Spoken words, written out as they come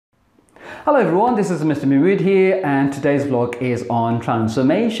Hello everyone, this is Mr. Mahmud here, and today's vlog is on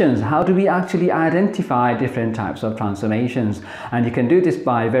transformations. How do we actually identify different types of transformations? And you can do this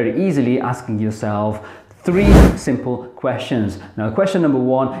by very easily asking yourself three simple questions. Now, question number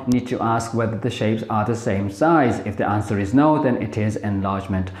one, you need to ask whether the shapes are the same size. If the answer is no, then it is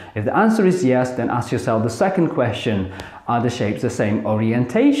enlargement. If the answer is yes, then ask yourself the second question, are the shapes the same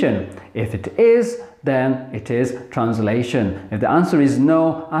orientation? If it is, then it is translation. If the answer is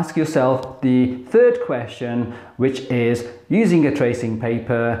no, ask yourself the third question, which is, using a tracing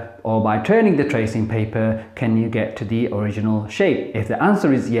paper or by turning the tracing paper, can you get to the original shape? If the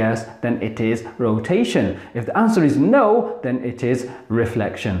answer is yes, then it is rotation. If the answer is no, then it is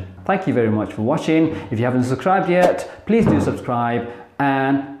reflection. Thank you very much for watching. If you haven't subscribed yet, please do subscribe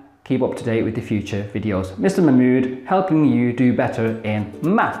and keep up to date with the future videos. Mr. Mahmud, helping you do better in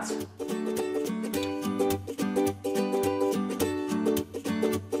maths.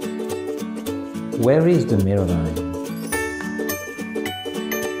 Where is the mirror line?